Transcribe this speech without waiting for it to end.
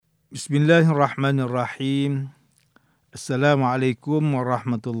Bismillahirrahmanirrahim. Assalamualaikum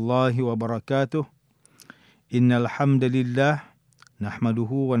warahmatullahi wabarakatuh. Innal hamdalillah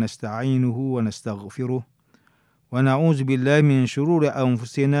nahmaduhu wa nasta'inuhu wa nastaghfiruh wa na'udzu billahi min shururi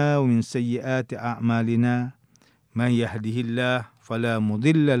anfusina wa min sayyiati a'malina. Man yahdihillahu fala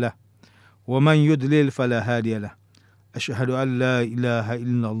mudilla lahu wa man yudlil fala hadiya lahu. Asyhadu an la ilaha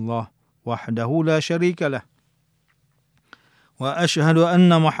illallah wahdahu la syarika lahu. Wa asyhadu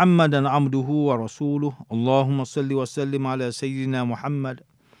anna Muhammadan abduhu wa rasuluh. Allahumma salli wa sallim ala sayyidina Muhammad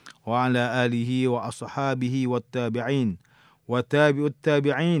wa ala alihi wa ashabihi wa tabi'in wa tabi'ut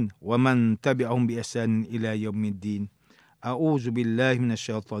tabi'in wa man tabi'ahum bi ihsan ila yaumiddin. A'udzu billahi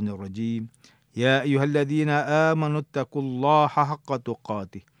minasyaitonir rajim. Ya ayyuhalladzina amanu taqullaha haqqa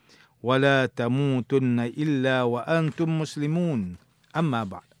tuqatih wa la tamutunna illa wa antum muslimun. Amma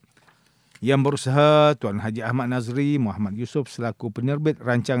ba'd. Yang berusaha Tuan Haji Ahmad Nazri Muhammad Yusof selaku penerbit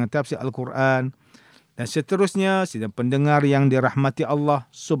rancangan tafsir Al-Quran, dan seterusnya sidang pendengar yang dirahmati Allah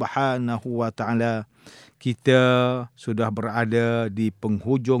Subhanahu wa taala. Kita sudah berada di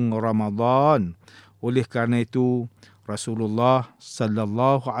penghujung Ramadan. Oleh kerana itu Rasulullah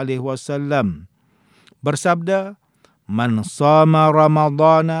sallallahu alaihi wasallam bersabda, "Man shama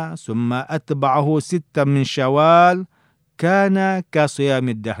Ramadana summa atba'ahu sittan min Syawal kana ka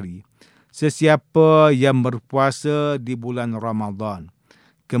shiyamid dahri." Sesiapa yang berpuasa di bulan Ramadan,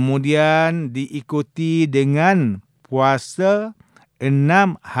 kemudian diikuti dengan puasa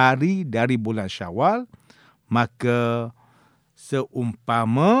 6 hari dari bulan Syawal, maka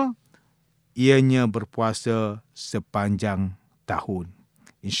seumpama ianya berpuasa sepanjang tahun.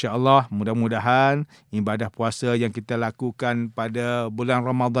 InsyaAllah, mudah-mudahan ibadah puasa yang kita lakukan pada bulan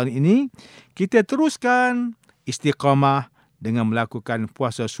Ramadan ini, kita teruskan istiqamah dengan melakukan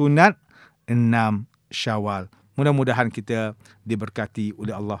puasa sunat 6 Syawal. Mudah-mudahan kita diberkati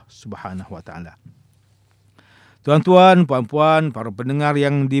oleh Allah Subhanahu wa taala. Tuan-tuan, puan-puan, para pendengar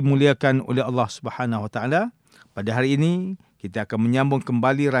yang dimuliakan oleh Allah Subhanahu wa taala, pada hari ini kita akan menyambung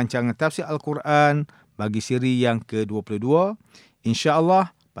kembali rancangan tafsir Al-Quran bagi siri yang ke-22.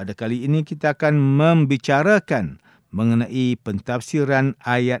 Insya-Allah pada kali ini kita akan membicarakan mengenai pentafsiran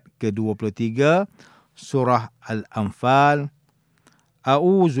ayat ke-23 surah Al-Anfal.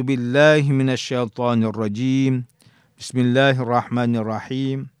 A'udzu billahi minasyaitonir rajim.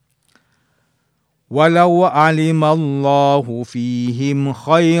 Bismillahirrahmanirrahim. Walau alimallahu fihim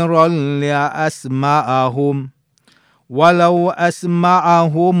khairan la'asma'ahum walau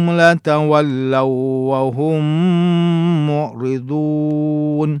asma'ahum latawallaw wa hum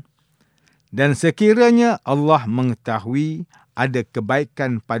mu'ridun. Dan sekiranya Allah mengetahui ada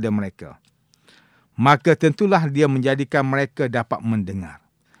kebaikan pada mereka, maka tentulah dia menjadikan mereka dapat mendengar.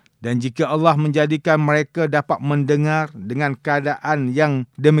 Dan jika Allah menjadikan mereka dapat mendengar dengan keadaan yang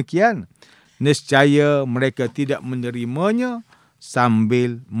demikian, nescaya mereka tidak menerimanya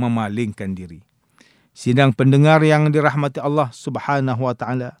sambil memalingkan diri. Sidang pendengar yang dirahmati Allah Subhanahu wa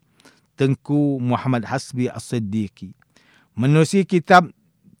taala, Tengku Muhammad Hasbi As-Siddiqi menerusi kitab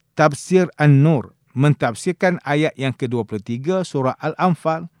Tafsir An-Nur mentafsirkan ayat yang ke-23 surah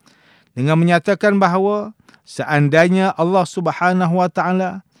Al-Anfal dengan menyatakan bahawa seandainya Allah Subhanahu wa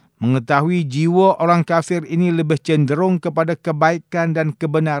taala mengetahui jiwa orang kafir ini lebih cenderung kepada kebaikan dan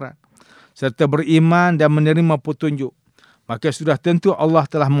kebenaran serta beriman dan menerima petunjuk, maka sudah tentu Allah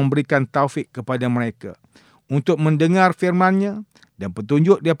telah memberikan taufik kepada mereka untuk mendengar firman-Nya dan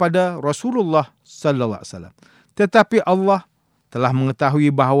petunjuk daripada Rasulullah sallallahu alaihi wasallam. Tetapi Allah telah mengetahui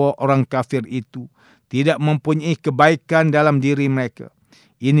bahawa orang kafir itu tidak mempunyai kebaikan dalam diri mereka.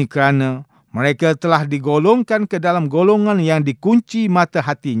 Ini kerana mereka telah digolongkan ke dalam golongan yang dikunci mata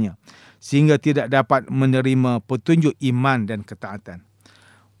hatinya sehingga tidak dapat menerima petunjuk iman dan ketaatan.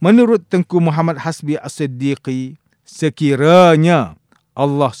 Menurut Tengku Muhammad Hasbi As-Siddiqi, sekiranya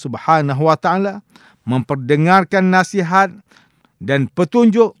Allah Subhanahu wa taala memperdengarkan nasihat dan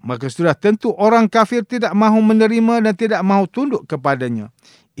petunjuk, maka sudah tentu orang kafir tidak mahu menerima dan tidak mahu tunduk kepadanya.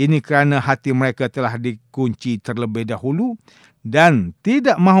 Ini kerana hati mereka telah dikunci terlebih dahulu dan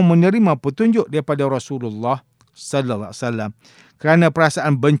tidak mahu menerima petunjuk daripada Rasulullah sallallahu alaihi wasallam kerana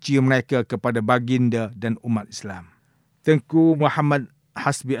perasaan benci mereka kepada baginda dan umat Islam. Tengku Muhammad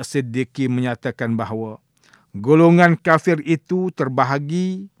Hasbi As-Siddiqi menyatakan bahawa golongan kafir itu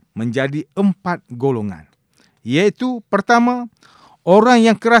terbahagi menjadi 4 golongan, iaitu pertama, orang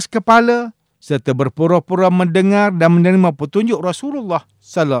yang keras kepala serta berpura-pura mendengar dan menerima petunjuk Rasulullah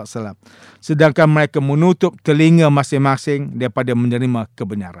sallallahu alaihi wasallam, sedangkan mereka menutup telinga masing-masing daripada menerima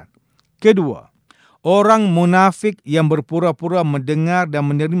kebenaran. Kedua, orang munafik yang berpura-pura mendengar dan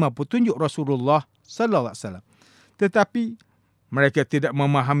menerima petunjuk Rasulullah sallallahu alaihi wasallam, tetapi mereka tidak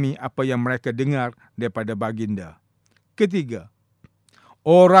memahami apa yang mereka dengar daripada baginda. Ketiga,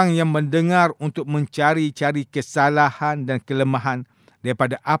 orang yang mendengar untuk mencari-cari kesalahan dan kelemahan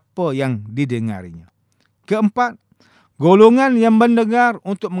daripada apa yang didengarinya. Keempat, golongan yang mendengar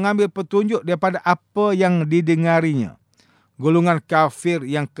untuk mengambil petunjuk daripada apa yang didengarinya. Golongan kafir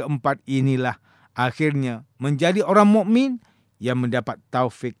yang keempat inilah akhirnya menjadi orang mukmin yang mendapat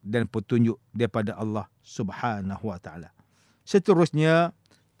taufik dan petunjuk daripada Allah Subhanahu wa taala. Seterusnya,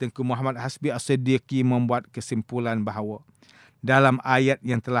 Tengku Muhammad Hasbi As-Siddiqi membuat kesimpulan bahawa dalam ayat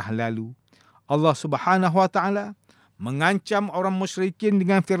yang telah lalu, Allah Subhanahu wa taala mengancam orang musyrikin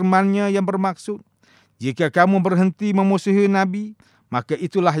dengan firman-Nya yang bermaksud, jika kamu berhenti memusuhi Nabi, maka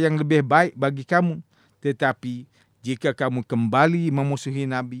itulah yang lebih baik bagi kamu. Tetapi jika kamu kembali memusuhi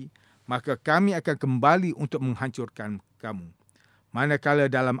Nabi, maka kami akan kembali untuk menghancurkan kamu. Manakala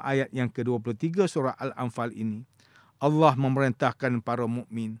dalam ayat yang ke-23 surah Al-Anfal ini, Allah memerintahkan para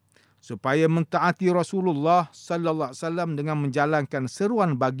mukmin supaya mentaati Rasulullah sallallahu alaihi wasallam dengan menjalankan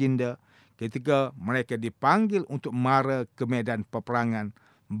seruan baginda ketika mereka dipanggil untuk mara ke medan peperangan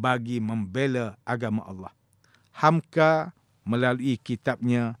bagi membela agama Allah. Hamka melalui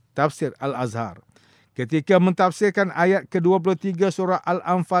kitabnya Tafsir Al-Azhar ketika mentafsirkan ayat ke-23 surah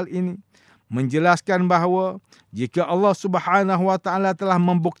Al-Anfal ini menjelaskan bahawa jika Allah Subhanahu wa taala telah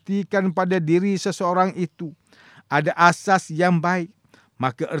membuktikan pada diri seseorang itu ada asas yang baik,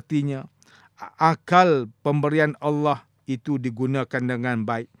 maka artinya akal pemberian Allah itu digunakan dengan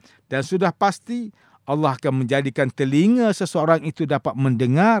baik. Dan sudah pasti Allah akan menjadikan telinga seseorang itu dapat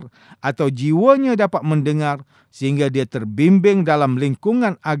mendengar atau jiwanya dapat mendengar sehingga dia terbimbing dalam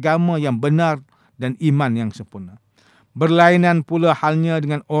lingkungan agama yang benar dan iman yang sempurna. Berlainan pula halnya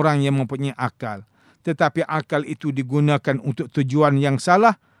dengan orang yang mempunyai akal, tetapi akal itu digunakan untuk tujuan yang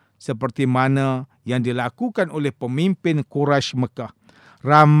salah, seperti mana yang dilakukan oleh pemimpin Quraisy Mekah.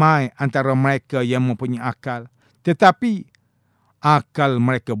 Ramai antara mereka yang mempunyai akal, tetapi akal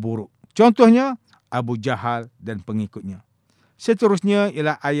mereka buruk. Contohnya Abu Jahal dan pengikutnya. Seterusnya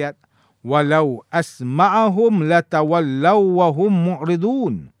ialah ayat walau asma'ahum latawallaw wa hum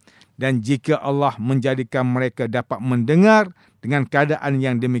mu'ridun. Dan jika Allah menjadikan mereka dapat mendengar dengan keadaan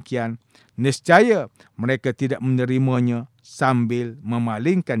yang demikian, nescaya mereka tidak menerimanya sambil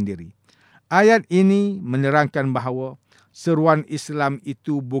memalingkan diri. Ayat ini menerangkan bahawa seruan Islam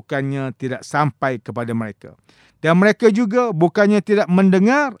itu bukannya tidak sampai kepada mereka. Dan mereka juga bukannya tidak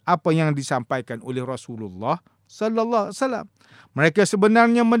mendengar apa yang disampaikan oleh Rasulullah sallallahu alaihi wasallam. Mereka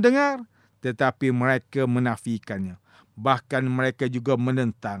sebenarnya mendengar, tetapi mereka menafikannya. Bahkan mereka juga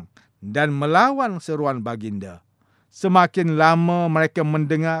menentang dan melawan seruan baginda. Semakin lama mereka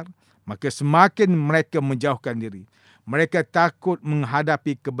mendengar, maka semakin mereka menjauhkan diri. Mereka takut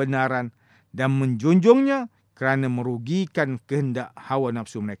menghadapi kebenaran dan menjunjungnya kerana merugikan kehendak hawa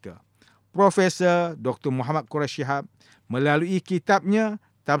nafsu mereka. Profesor Dr. Muhammad Quraisy Shihab melalui kitabnya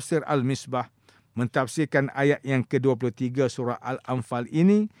Tafsir Al-Misbah mentafsirkan ayat yang ke-23 surah Al-Anfal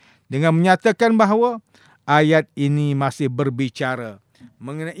ini dengan menyatakan bahawa ayat ini masih berbicara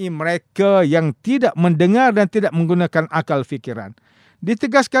mengenai mereka yang tidak mendengar dan tidak menggunakan akal fikiran.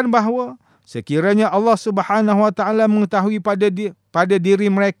 Ditegaskan bahawa sekiranya Allah Subhanahu wa taala mengetahui pada diri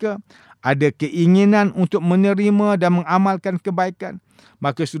mereka ada keinginan untuk menerima dan mengamalkan kebaikan,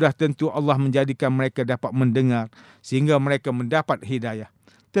 maka sudah tentu Allah menjadikan mereka dapat mendengar sehingga mereka mendapat hidayah.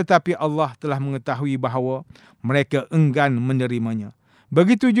 Tetapi Allah telah mengetahui bahawa mereka enggan menerimanya.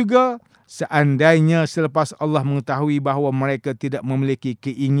 Begitu juga seandainya selepas Allah mengetahui bahawa mereka tidak memiliki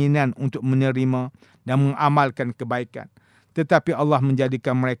keinginan untuk menerima dan mengamalkan kebaikan, tetapi Allah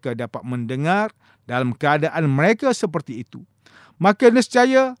menjadikan mereka dapat mendengar dalam keadaan mereka seperti itu, maka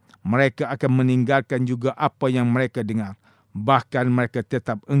nescaya mereka akan meninggalkan juga apa yang mereka dengar. Bahkan mereka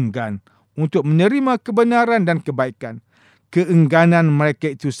tetap enggan untuk menerima kebenaran dan kebaikan. Keengganan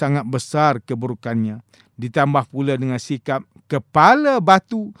mereka itu sangat besar keburukannya. Ditambah pula dengan sikap kepala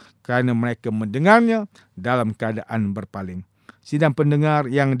batu kerana mereka mendengarnya dalam keadaan berpaling. Sidang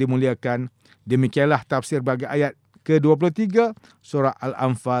pendengar yang dimuliakan, demikianlah tafsir bagi ayat ke-23 surah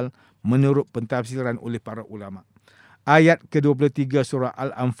Al-Anfal menurut pentafsiran oleh para ulama. Ayat ke-23 surah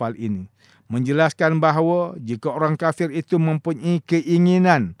Al-Anfal ini menjelaskan bahawa jika orang kafir itu mempunyai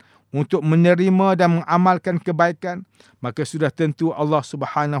keinginan untuk menerima dan mengamalkan kebaikan, maka sudah tentu Allah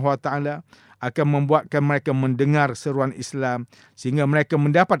Subhanahu wa taala akan membuatkan mereka mendengar seruan Islam sehingga mereka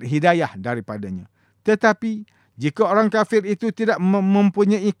mendapat hidayah daripadanya. Tetapi jika orang kafir itu tidak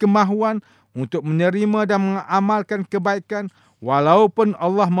mempunyai kemahuan untuk menerima dan mengamalkan kebaikan, walaupun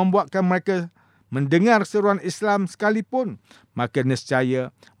Allah membuatkan mereka mendengar seruan Islam sekalipun, maka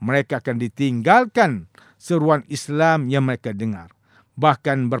nescaya mereka akan ditinggalkan seruan Islam yang mereka dengar,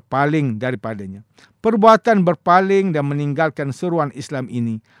 bahkan berpaling daripadanya. Perbuatan berpaling dan meninggalkan seruan Islam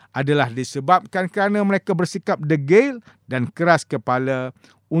ini adalah disebabkan kerana mereka bersikap degil dan keras kepala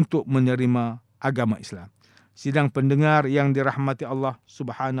untuk menerima agama Islam. Sidang pendengar yang dirahmati Allah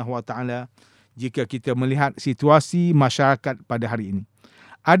Subhanahu wa taala, jika kita melihat situasi masyarakat pada hari ini,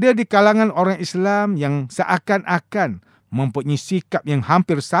 ada di kalangan orang Islam yang seakan-akan mempunyai sikap yang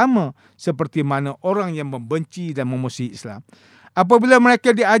hampir sama seperti mana orang yang membenci dan memusuhi Islam. Apabila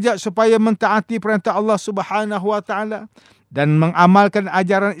mereka diajak supaya mentaati perintah Allah Subhanahu wa taala dan mengamalkan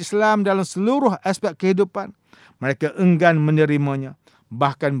ajaran Islam dalam seluruh aspek kehidupan, mereka enggan menerimanya,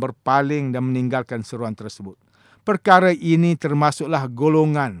 bahkan berpaling dan meninggalkan seruan tersebut. Perkara ini termasuklah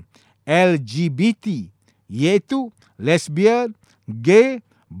golongan LGBT, iaitu lesbian, gay,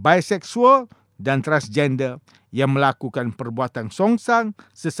 biseksual dan transgender yang melakukan perbuatan songsang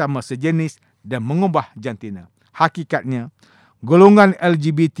sesama sejenis dan mengubah jantina. Hakikatnya, golongan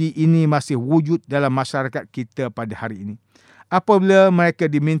LGBT ini masih wujud dalam masyarakat kita pada hari ini. Apabila mereka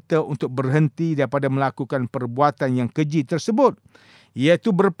diminta untuk berhenti daripada melakukan perbuatan yang keji tersebut,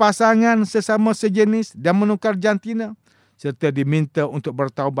 iaitu berpasangan sesama sejenis dan menukar jantina, serta diminta untuk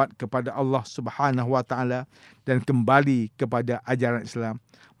bertaubat kepada Allah Subhanahu wa taala dan kembali kepada ajaran Islam,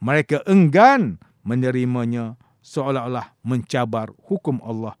 mereka enggan menerimanya, seolah-olah mencabar hukum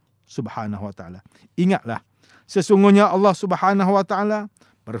Allah Subhanahu wa taala. Ingatlah, sesungguhnya Allah Subhanahu wa taala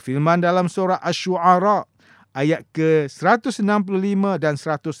berfirman dalam surah Asy-Syu'ara ayat ke-165 dan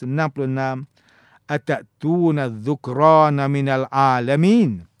 166, "Atatuna dzukrana minal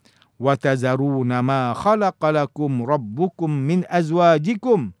alamin wa tazaruna ma khalaqalakum rabbukum min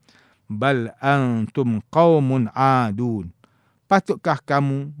azwajikum bal antum qaumun adun." Patutkah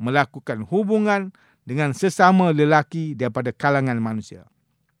kamu melakukan hubungan dengan sesama lelaki daripada kalangan manusia,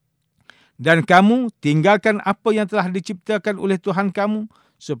 dan kamu tinggalkan apa yang telah diciptakan oleh Tuhan kamu,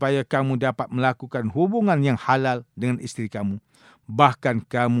 supaya kamu dapat melakukan hubungan yang halal dengan isteri kamu. Bahkan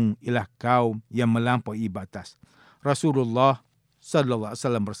kamu ialah kaum yang melampaui batas. Rasulullah sallallahu alaihi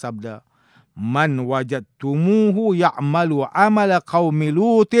wasallam bersabda, "Man wajadtumuhu ya'malu amala qaumi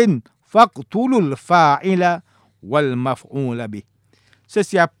lutin faqtulul fa'ila wal maf'ula bih."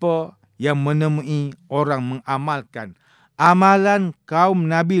 Sesiapa yang menemui orang mengamalkan amalan kaum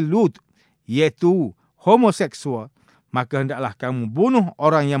Nabi Lut, iaitu homoseksual, maka hendaklah kamu bunuh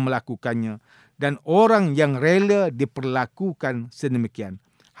orang yang melakukannya dan orang yang rela diperlakukan sedemikian.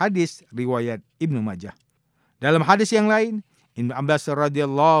 Hadis riwayat Ibnu Majah. Dalam hadis yang lain, Ibnu Abbas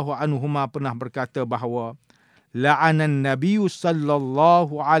radhiyallahu anhuma pernah berkata bahawa la'anan Nabi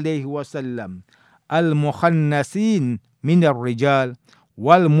sallallahu alaihi wasallam al-mukhannasin minar rijal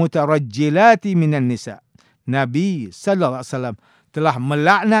wal mutarajjilati minan nisa. Nabi sallallahu alaihi wasallam telah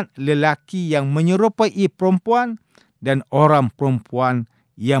melaknat lelaki yang menyerupai perempuan dan orang perempuan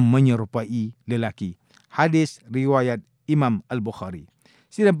yang menyerupai lelaki. Hadis riwayat Imam Al-Bukhari.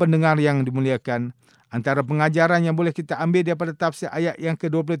 Sidang pendengar yang dimuliakan, antara pengajaran yang boleh kita ambil daripada tafsir ayat yang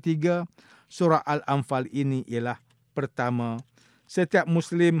ke-23 surah Al-Anfal ini ialah, pertama, setiap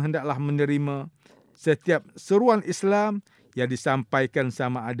Muslim hendaklah menerima setiap seruan Islam yang disampaikan,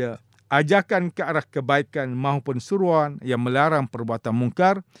 sama ada ajakan ke arah kebaikan maupun seruan yang melarang perbuatan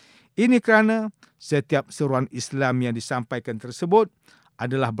mungkar. Ini kerana setiap seruan Islam yang disampaikan tersebut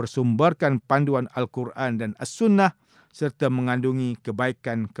adalah bersumberkan panduan Al-Quran dan As-Sunnah serta mengandungi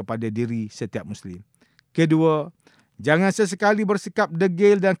kebaikan kepada diri setiap Muslim. Kedua, jangan sesekali bersikap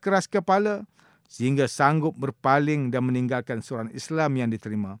degil dan keras kepala sehingga sanggup berpaling dan meninggalkan seruan Islam yang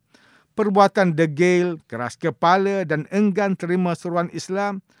diterima. Perbuatan degil, keras kepala dan enggan terima seruan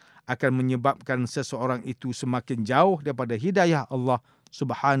Islam akan menyebabkan seseorang itu semakin jauh daripada hidayah Allah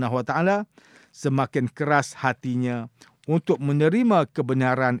Subhanahu wa taala, semakin keras hatinya untuk menerima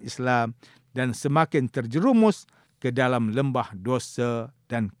kebenaran Islam dan semakin terjerumus ke dalam lembah dosa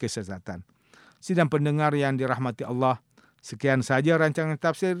dan kesesatan. Sidang pendengar yang dirahmati Allah, sekian sahaja rancangan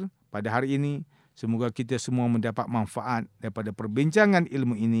tafsir pada hari ini. Semoga kita semua mendapat manfaat daripada perbincangan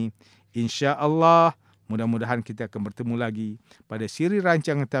ilmu ini. Insya-Allah, mudah-mudahan kita akan bertemu lagi pada siri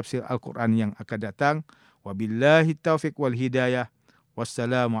rancangan tafsir Al-Quran yang akan datang. Wabillahi taufiq wal hidayah.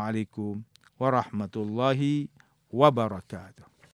 Wassalamualaikum warahmatullahi wabarakatuh.